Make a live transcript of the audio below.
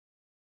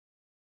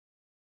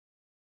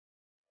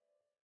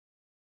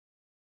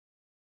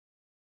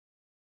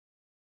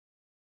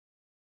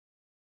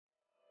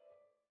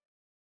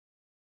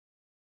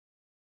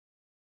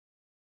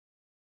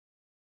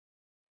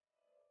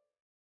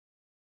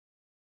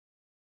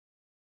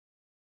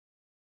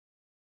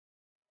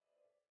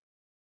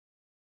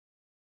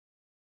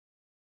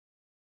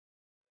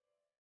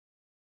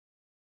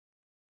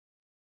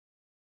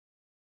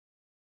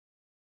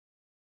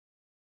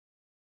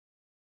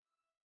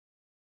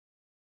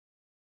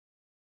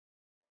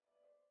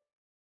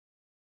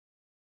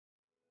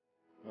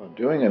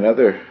Doing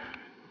another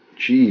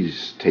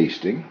cheese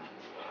tasting.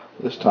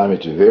 This time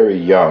it's a very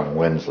young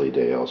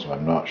Wensleydale, so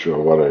I'm not sure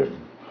what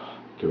I'm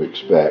to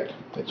expect.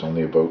 It's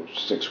only about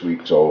 6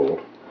 weeks old.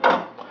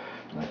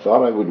 And I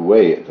thought I would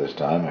weigh it this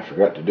time. I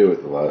forgot to do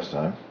it the last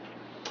time.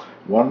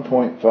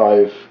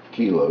 1.5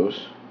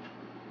 kilos.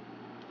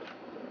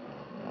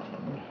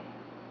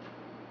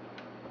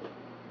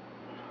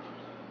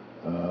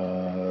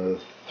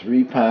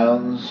 3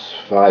 pounds,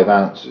 5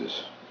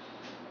 ounces.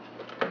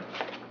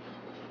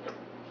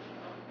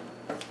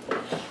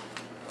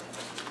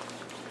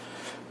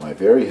 My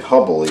very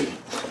hubbly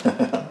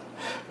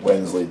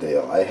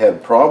Wensleydale. I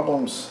had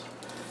problems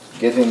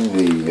getting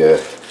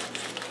the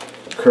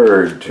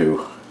curd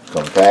to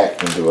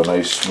compact into a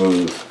nice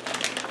smooth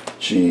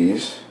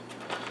cheese.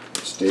 It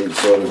stayed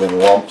sort of in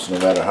lumps no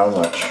matter how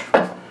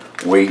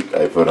much weight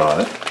I put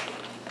on it.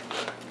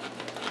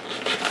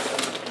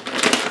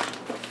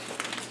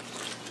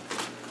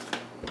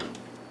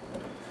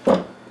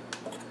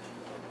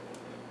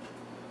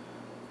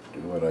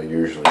 What I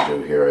usually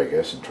do here, I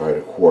guess, and try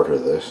to quarter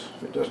this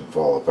if it doesn't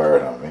fall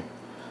apart on me.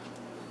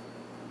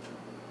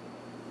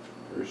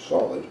 Very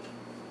solid.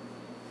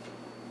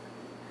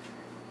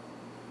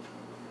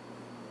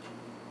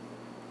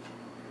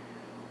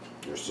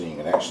 You're seeing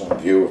an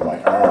excellent view of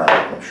my arm,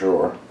 I'm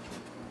sure.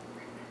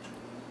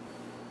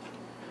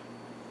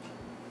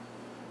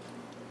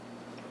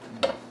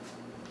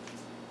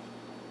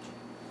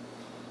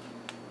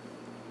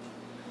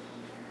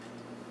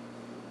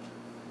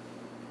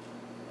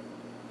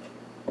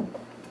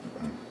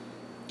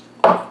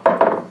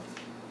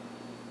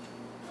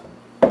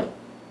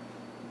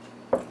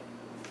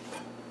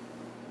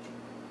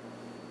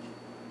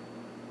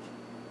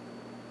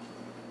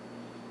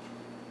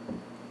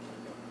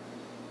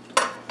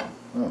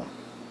 Oh.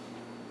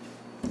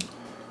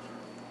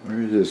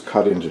 There it is,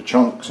 cut into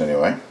chunks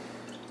anyway.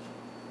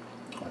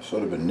 I've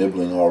sort of been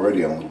nibbling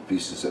already on little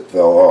pieces that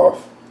fell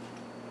off.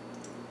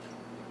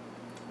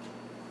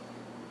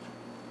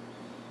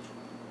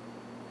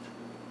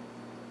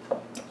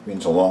 It's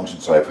been so long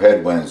since I've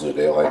had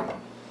Wensleydale,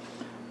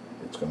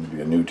 it's going to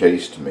be a new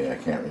taste to me. I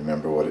can't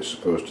remember what it's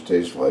supposed to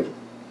taste like.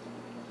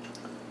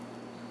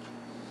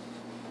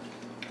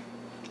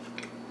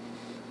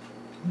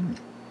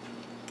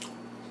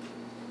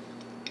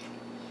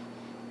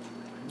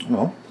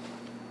 Well,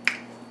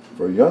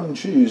 for a young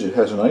cheese, it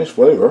has a nice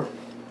flavor.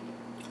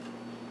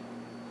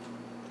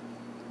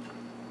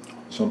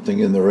 Something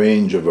in the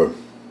range of a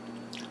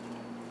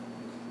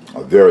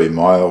very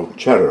mild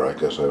cheddar, I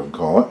guess I would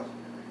call it.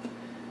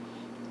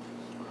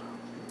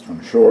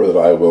 I'm sure that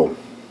I will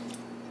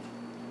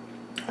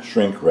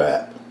shrink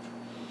wrap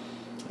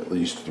at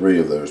least 3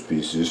 of those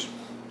pieces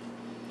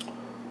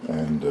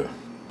and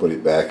put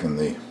it back in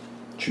the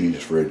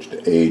cheese fridge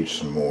to age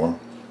some more,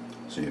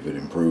 see if it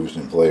improves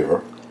in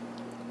flavor.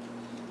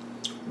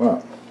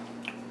 Well,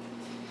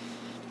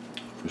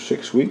 for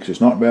 6 weeks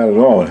it's not bad at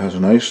all. It has a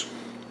nice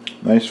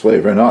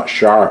flavor, not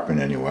sharp in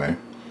any way.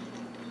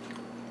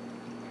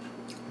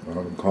 I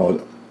would call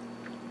it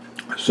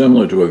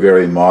similar to a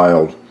very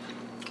mild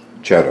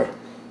cheddar.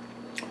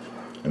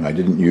 And I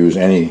didn't use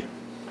any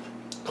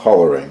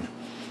coloring,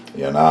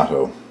 the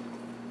annatto,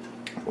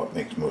 what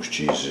makes most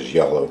cheeses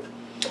yellow.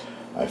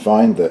 I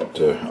find that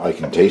I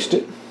can taste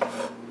it.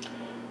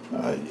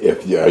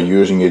 If you are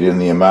using it in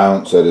the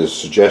amounts that is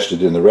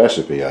suggested in the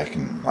recipe, I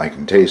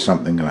can taste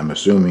something that I'm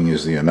assuming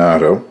is the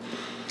annatto,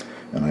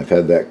 and I've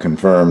had that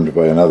confirmed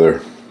by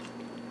another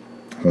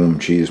home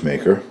cheese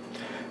maker,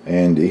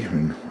 Andy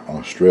in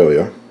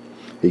Australia.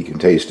 He can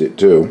taste it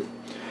too.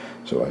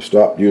 So I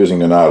stopped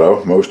using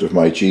annatto. Most of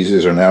my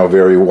cheeses are now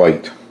very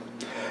white.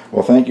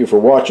 Well, thank you for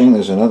watching.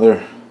 There's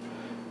another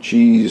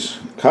cheese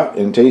cut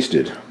and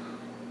tasted.